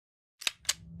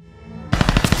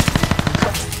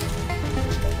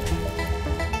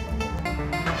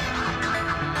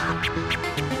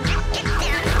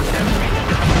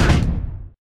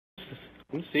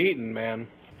just eating, man.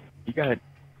 You got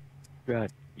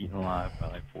eaten alive by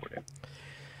like 4 days.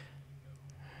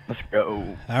 Let's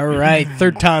go. All right,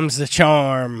 third time's the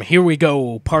charm. Here we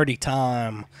go, party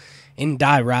time in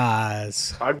Die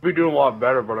Rise. I'd be doing a lot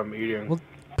better, but I'm eating. Well,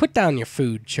 put down your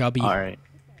food, Chubby. All right.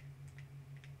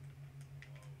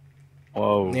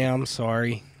 Whoa. Yeah, I'm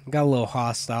sorry. Got a little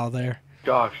hostile there.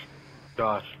 Josh.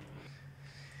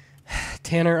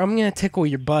 Tanner, I'm going to tickle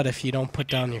your butt if you don't put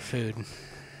down your food.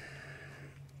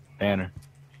 Tanner.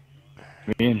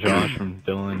 Me and Josh from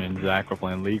Dylan and Zach were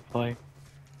playing League play.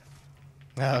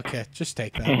 Okay, just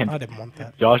take that. And I didn't want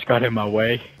that. Josh got in my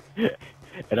way,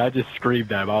 and I just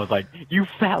screamed at him. I was like, "You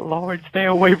fat lord, stay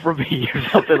away from me," or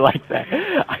something like that.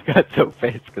 I got so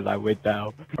pissed because I went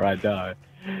down, or I died.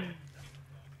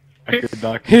 I could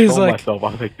not control myself.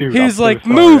 I was like, dude, he's I'm like, so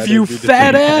sorry. move, I you didn't mean to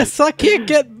fat do that." ass! I can't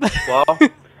get. Well,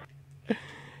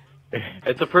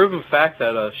 it's a proven fact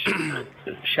that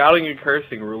shouting and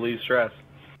cursing relieves stress.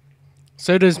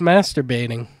 So does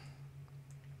masturbating.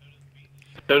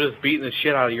 So does beating the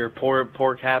shit out of your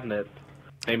poor cabinet.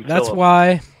 Named That's Philip.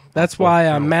 why. That's why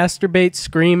I masturbate,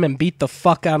 scream, and beat the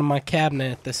fuck out of my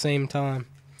cabinet at the same time.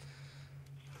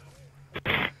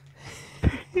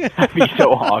 That'd be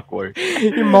so awkward.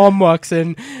 Your mom walks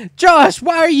in. Josh,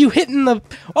 why are you hitting the...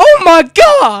 Oh my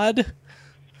god!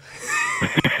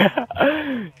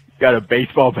 Got a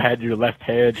baseball bat in your left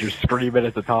hand, you're screaming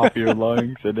at the top of your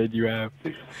lungs, and then you have...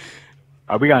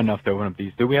 we got enough to open up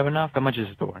these. Do we have enough? How much is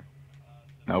the door?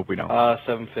 Nope, we don't.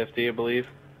 $750, I believe.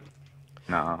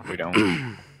 No, we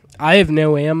don't. I have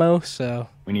no ammo, so...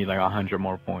 We need like 100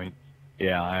 more points.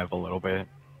 Yeah, I have a little bit.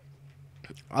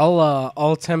 I'll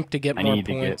attempt to get I more need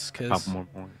to points, get a cause... couple more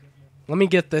points. Let me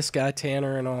get this guy,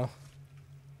 Tanner, and all.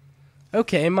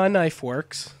 Okay, my knife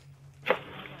works.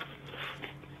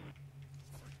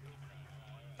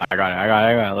 I got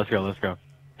it. Let's go.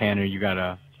 Tanner, you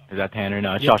gotta... Is that Tanner?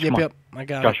 No, it's Josh, come on. I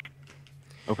got Josh, it.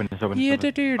 open this. Alright,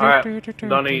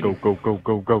 done eating.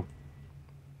 Go.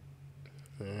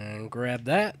 And grab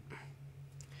that.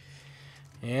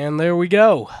 And there we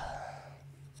go.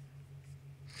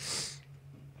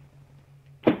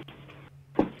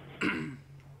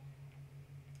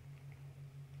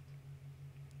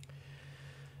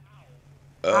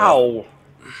 Ow!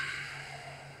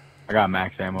 I got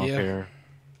max ammo Yeah. up here.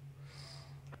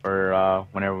 For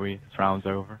whenever this round's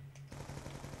over.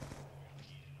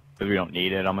 Because we don't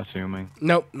need it, I'm assuming.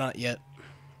 Nope, not yet.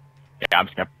 Yeah, I'm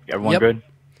just gonna... Everyone Yep. good?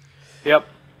 Yep.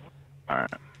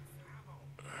 Alright.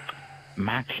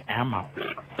 Max ammo.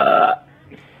 That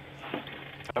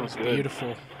was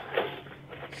beautiful.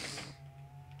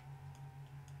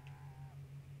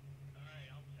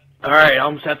 Alright,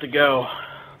 I'm set to go.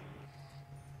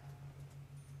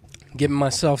 Giving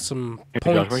myself some Hey,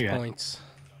 Josh, points. where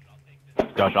you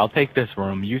at? Josh, I'll take this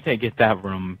room. You get that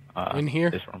room. In here?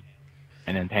 This room.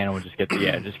 And then Tanner will just get the...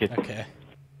 Yeah, just get... Okay.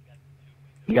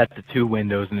 You got the 2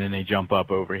 windows, and then they jump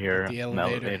up over here. The in the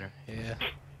elevator. Yeah.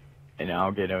 And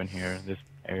I'll get in here, this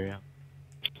area.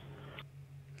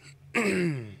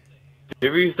 Did you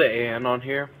ever use the AN on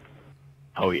here?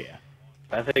 Oh, yeah.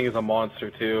 That thing is a monster,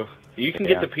 too. You can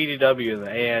Yeah. get the PDW and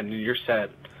the AN, and you're set.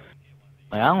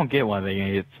 Like, I don't get why they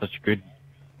get such good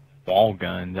wall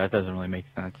guns. That doesn't really make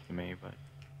sense to me, but...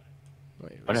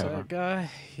 Wait, was Whatever. that guy?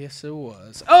 Yes, it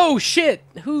was. Oh, shit!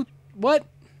 Who? What?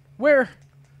 Where?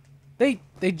 They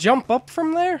jump up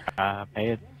from there?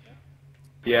 Pay it.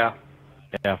 Yeah.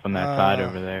 Yeah, from that side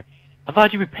over there. I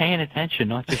thought you were paying attention,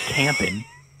 not just camping.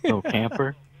 Little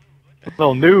camper.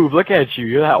 Little noob, look at you.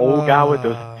 You're that old guy with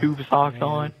those tube socks man.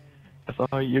 on. I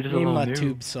thought you're just a Need little my noob.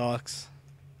 tube socks.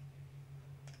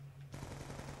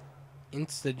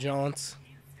 Insta jaunts.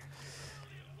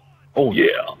 Oh,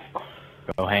 Yeah.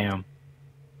 Go ham.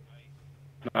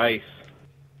 Nice.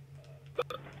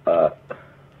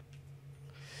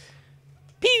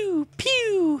 Pew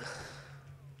pew.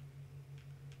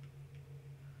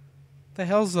 The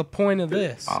hell's the point of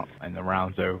this? Oh, and the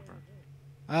round's over.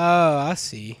 Oh, I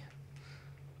see.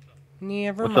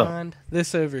 Never What's up? mind.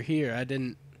 This over here, I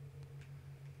didn't.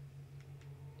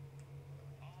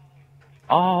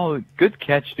 Oh, good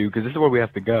catch, dude, because this is where we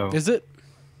have to go. Is it?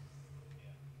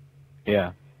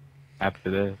 Yeah.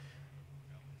 After this.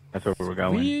 That's where we're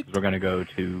going. Sweet. We're going to go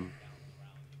to...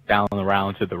 Down the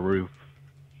round to the roof.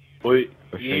 Wait,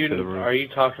 Go straight to the roof. are you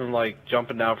talking like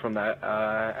jumping down from that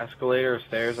escalator or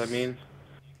stairs, I mean?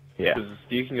 Yeah. 'Cause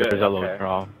you can go... There's a little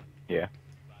trough. Yeah.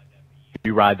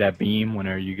 You ride that beam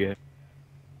whenever you get...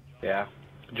 Yeah.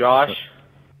 Josh?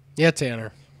 Yeah,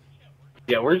 Tanner.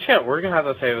 Yeah, we're gonna have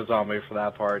to save a zombie for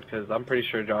that part, because I'm pretty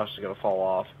sure Josh is gonna fall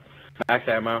off. Max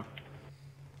ammo.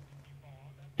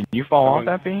 Did you fall off Someone-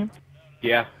 that beam?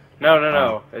 Yeah.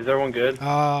 No. Is everyone good? Hang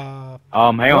on.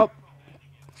 well,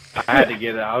 I had to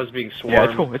get it. I was being swarmed. Yeah,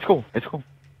 it's cool.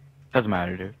 Doesn't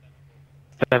matter, dude.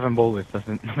 7 bullets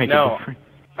doesn't make No. a difference.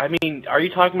 I mean, are you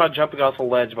talking about jumping off the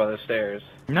ledge by the stairs?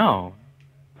 No.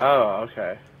 Oh,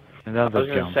 okay. That I was was a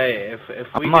gonna jump. say if we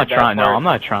I'm not did that trying. No, part- I'm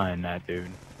not trying that, dude.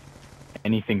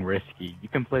 Anything risky. You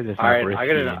can play this All right, risky.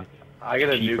 I got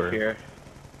a cheaper. nuke here.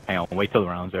 Hang on, wait till the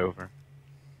round's over.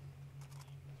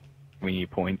 We need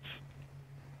points.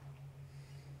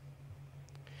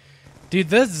 dude,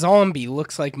 this zombie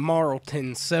looks like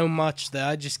Marlton so much that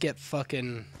I just get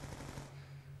fucking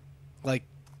like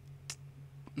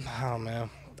I don't know.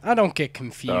 I don't get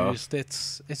confused.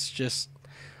 It's just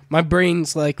my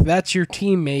brain's like that's your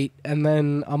teammate, and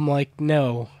then I'm like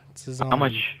no, it's a zombie. How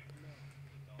much?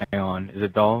 Hang on, is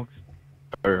it dogs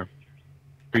or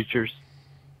creatures?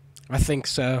 I think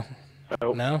so.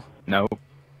 Nope. No.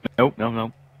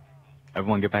 Nope.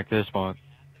 Everyone get back to the spot.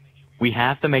 We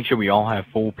have to make sure we all have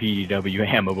full PDW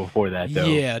ammo before that, though.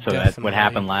 Yeah, so that's what definitely.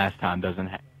 happened last time doesn't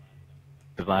happen.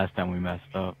 Because last time we messed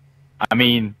up. I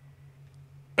mean,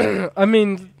 I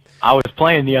mean, I was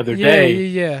playing the other yeah. day.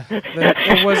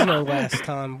 There was no last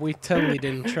time. We totally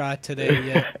didn't try today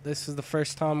yet. This is the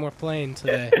first time we're playing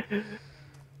today.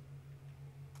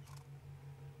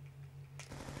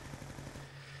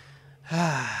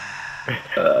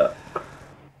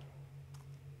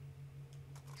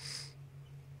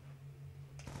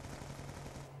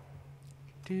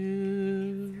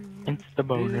 Insta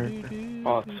boner.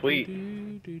 Oh, sweet.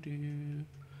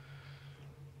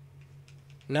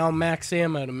 Now max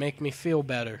ammo to make me feel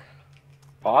better.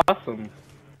 Awesome.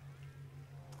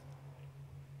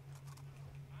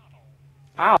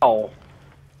 Ow.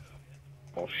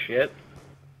 Oh shit.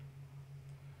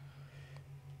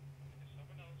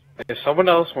 If someone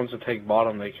else wants to take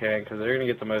bottom, they can, because they're gonna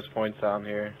get the most points down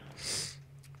here.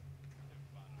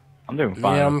 I'm doing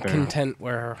fine. Yeah, I'm up there. content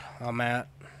where I'm at.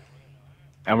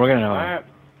 And we're gonna Alright.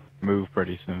 move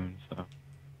pretty soon, so.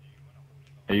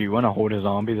 Hey, you wanna hold a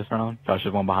zombie this round? Josh,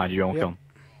 there's one behind you, don't kill him.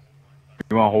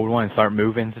 You wanna hold one and start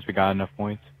moving since we got enough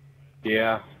points?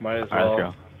 Yeah, might as Alright, well.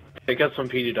 let's go. Pick up some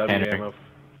PDW Henry. ammo.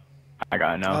 I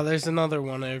got enough. Oh, there's another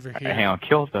one over here. Hang on,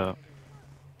 kill the...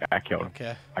 I killed him.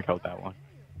 Okay. I killed that one.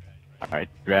 Alright,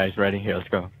 you guys ready? Here, let's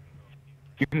go.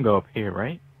 You can go up here,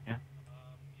 right?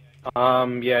 Yeah.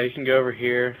 Yeah, you can go over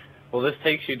here. Well, this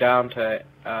takes you down to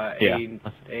Yeah.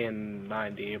 A and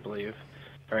 90, I believe.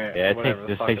 Or Yeah, whatever the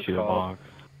this fuck takes it's you to the called. box.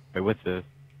 Wait, what's this?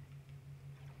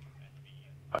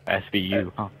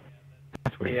 SVU, huh?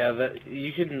 That's weird. Yeah, that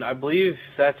you can. I believe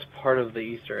that's part of the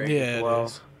Easter egg Yeah, as it well.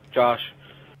 is. Josh.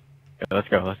 Yeah, let's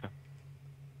go.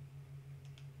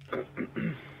 It's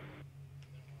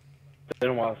been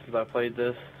a while since I played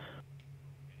this.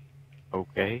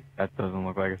 Okay, that doesn't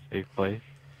look like a safe place.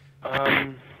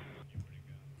 Um.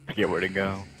 Forget where to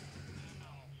go.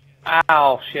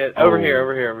 Ow! Shit! Oh. Over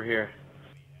here.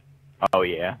 Oh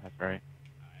yeah, that's right.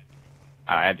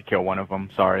 I had to kill one of them.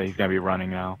 Sorry, he's gonna be running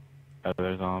now.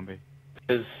 Other zombie.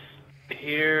 Is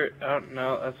here? Oh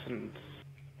no, that's an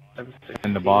M16.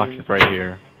 In the box, it's right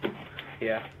here.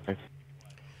 Yeah.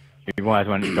 You guys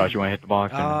want, Josh? You want to hit the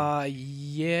box?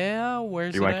 Yeah,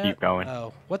 where's You it wanna at? keep going?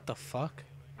 Oh, what the fuck?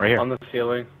 Right here. On the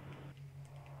ceiling.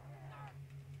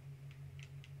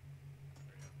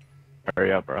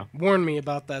 Hurry up, bro. Warn me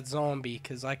about that zombie,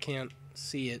 because I can't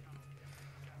see it.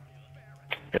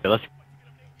 Okay,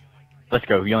 let's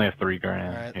go. You only have 3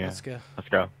 grenades. Alright, Yeah. let's go. Let's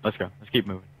go. Let's keep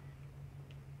moving.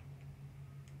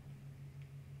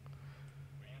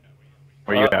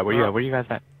 Where you at? Where you guys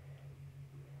at?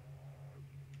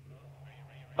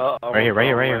 Right here.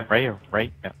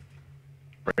 Right. Yeah.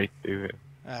 Right through it.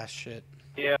 Ah, shit.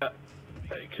 Yeah.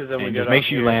 Because then we And go just make down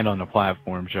sure you here. land on the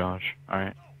platform, Josh.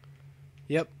 Alright.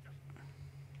 Yep.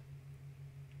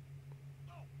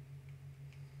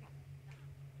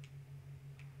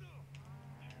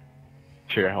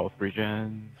 Share health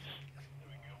regens.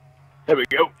 There we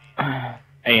go.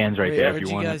 Anne's right there if Where'd you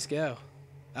you want guys go?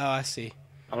 Oh, I see.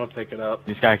 I'm gonna pick it up. it.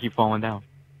 This guy keep falling down.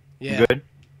 Yeah. You good?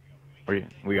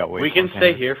 We got way. We can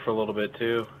stay here for a little bit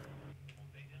too.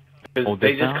 Because Hold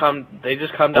they this just down? come. They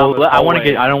just come down. Oh, this I want to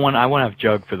hallway. get. I want to have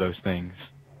Jug for those things.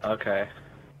 Okay.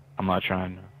 I'm not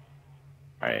trying to.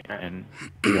 Alright, and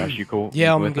Josh, you cool? Yeah,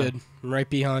 You I'm with us? good. I'm right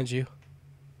behind you.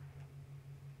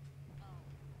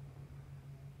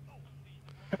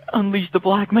 Unleash the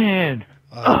black man.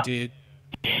 Oh, dude.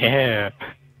 Yeah.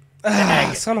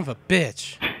 Ah, son of a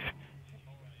bitch.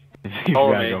 You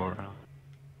Follow gotta me. go around.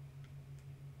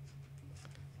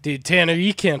 Dude, Tanner,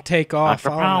 you can't take off.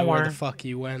 Dr. I don't know where the Power. fuck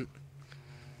you went.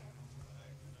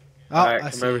 Oh, All right, I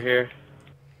come see. over here.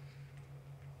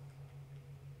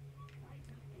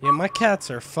 Yeah, my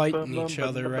cats are fighting each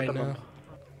other right now.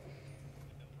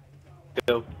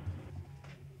 Go.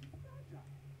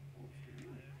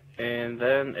 And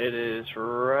then it is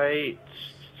right.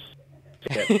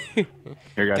 Skip. Here,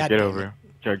 guys, God get damn over it. here.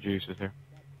 Jug Juice is here.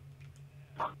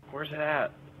 Where's it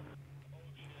at?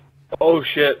 Oh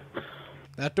shit.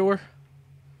 That door?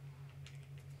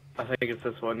 I think it's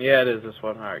this one. Yeah, it is this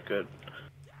one. Alright, good.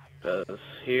 Because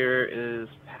here is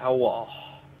Powell.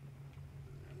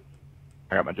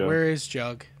 I got my jug. Where is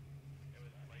Jug?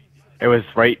 It was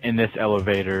right in this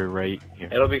elevator right here.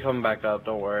 It'll be coming back up,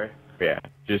 don't worry. Yeah,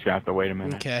 just gonna have to wait a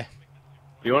minute. Okay.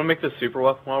 Do you want to make the super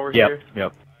weapon while we're Yep, here?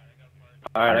 yep.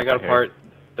 Alright, I got a Here. part.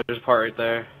 There's a part right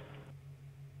there.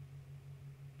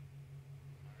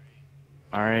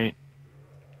 Alright.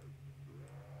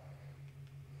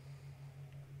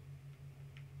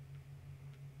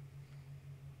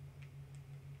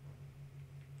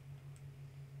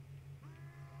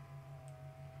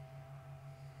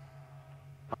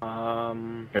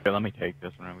 Here, let me take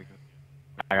this one.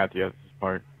 I got the other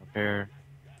part up here.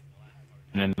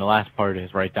 And then the last part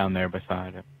is right down there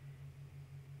beside it.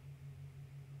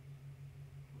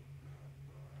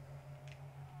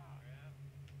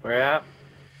 Where at?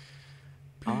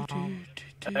 Oh.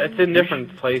 It's in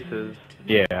different places.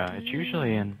 Yeah, it's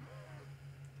usually in...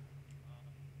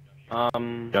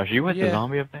 Josh, you with the Yeah.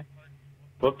 zombie up there?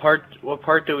 What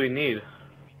part do we need?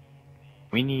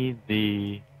 We need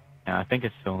the... I think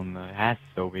it's still in the... It has to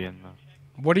still be in the...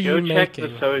 What are Go you check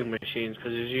making? the sewing machines,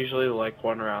 because there's usually like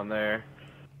one around there.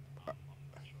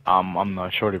 I'm the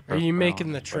shorter Are person. you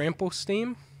making the trample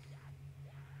steam?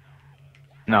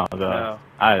 No, the... No.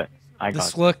 I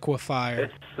This got... liquefier.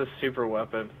 It's the super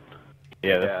weapon.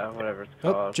 Yeah, Yeah, whatever it's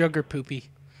Oh, called. Jugger poopy.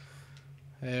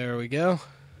 There we go.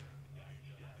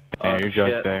 Tanner, your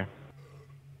jug's shit. there.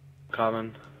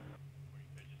 Common.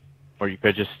 Or you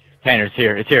could just... Tanner, it's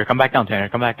here. It's here. Come back down, Tanner.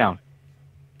 Come back down.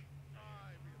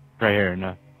 Right here.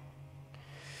 No.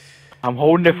 I'm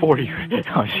holding it for you.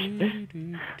 Oh, shit.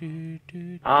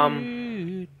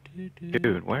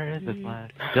 Dude, where is this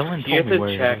last? Dylan You have told me to where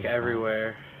it check is.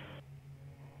 everywhere.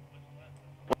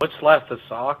 What's left? The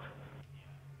sock?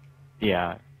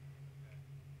 Yeah,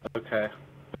 Okay.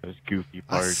 those goofy A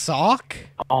parts. sock?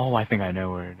 Oh, I think I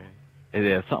know where it is. It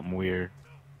is something weird.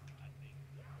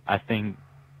 I think...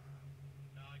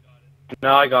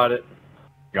 No, I got it.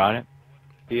 Got it?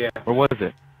 Yeah. Where was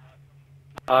it?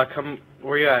 Come.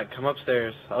 Where you at? Come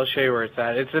upstairs. I'll show you where it's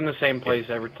at. It's in the same place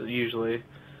usually.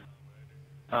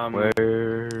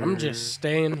 Where... I'm just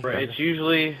staying here. It's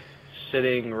usually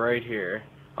sitting right here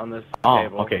on this Oh,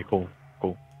 table. okay, cool.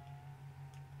 Cool.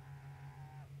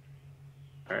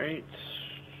 Alright.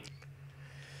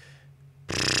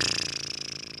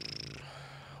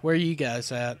 Where are you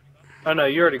guys at? Oh no,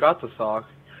 you already got the sock.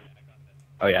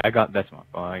 Oh, yeah, I got... That's my...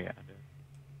 Oh, yeah.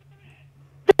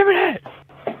 Give it!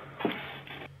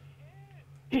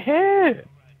 Yeah!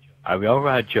 Alright, we all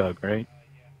got a jug, right?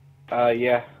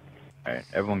 Yeah. Alright,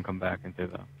 everyone come back into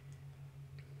the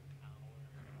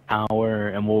tower,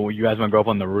 and you guys wanna go up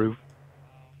on the roof?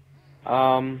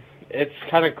 It's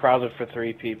kind of crowded for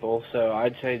 3 people, so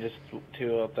I'd say just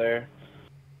 2 up there.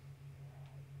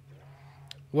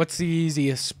 What's the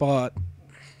easiest spot?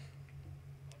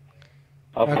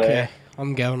 Up Okay, there.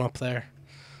 I'm going up there.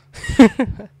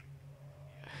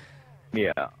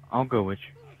 Yeah, I'll go with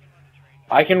you.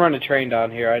 I can run a train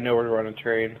down here. I know where to run a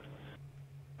train.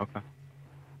 Okay.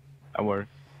 That works.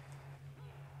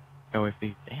 Go with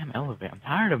the damn elevator. I'm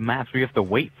tired of maps where you have to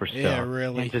wait for stuff. Yeah,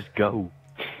 really. You can't just go.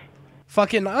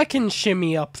 Fucking, I can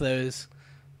shimmy up those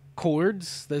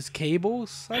cords, those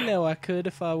cables. I know I could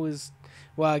if I was...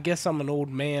 Well, I guess I'm an old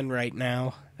man right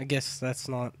now. I guess that's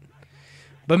not...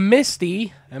 But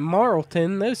Misty and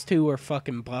Marlton, those two are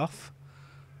fucking buff.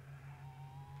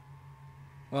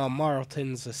 Well,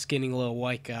 Marlton's a skinny little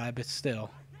white guy, but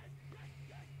still.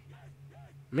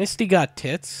 Misty got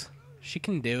tits. She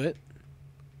can do it.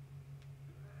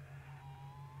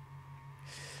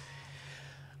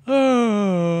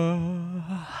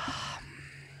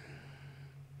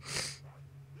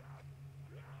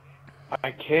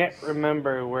 I can't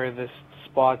remember where this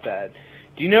spot's at.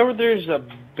 Do you know where there's a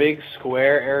big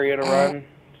square area to run?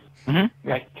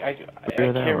 Mm-hmm. I can't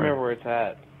remember where it's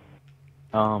at.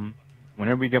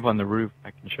 Whenever we get up on the roof,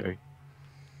 I can show you.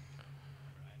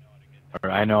 Or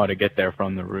I know how to get there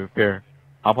from the roof. Here,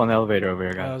 hop on the elevator over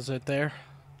here, guys. How's it there?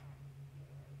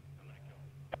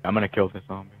 I'm gonna kill this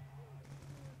zombie.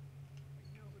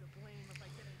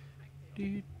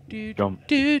 Jump.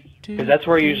 Because that's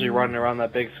where I usually run, around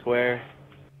that big square.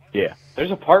 Yeah.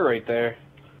 There's a part right there.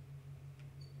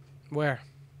 Where?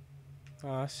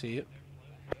 Oh, I see it.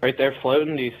 Right there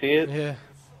floating, do you see it? Yeah.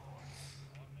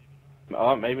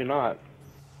 Oh, maybe not.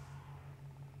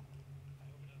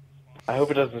 I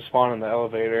hope it doesn't spawn in the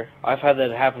elevator. I've had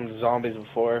that happen to zombies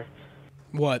before.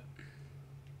 What?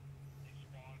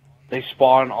 They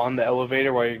spawn on the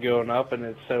elevator while you're going up, and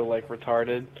it's so, like,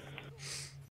 retarded.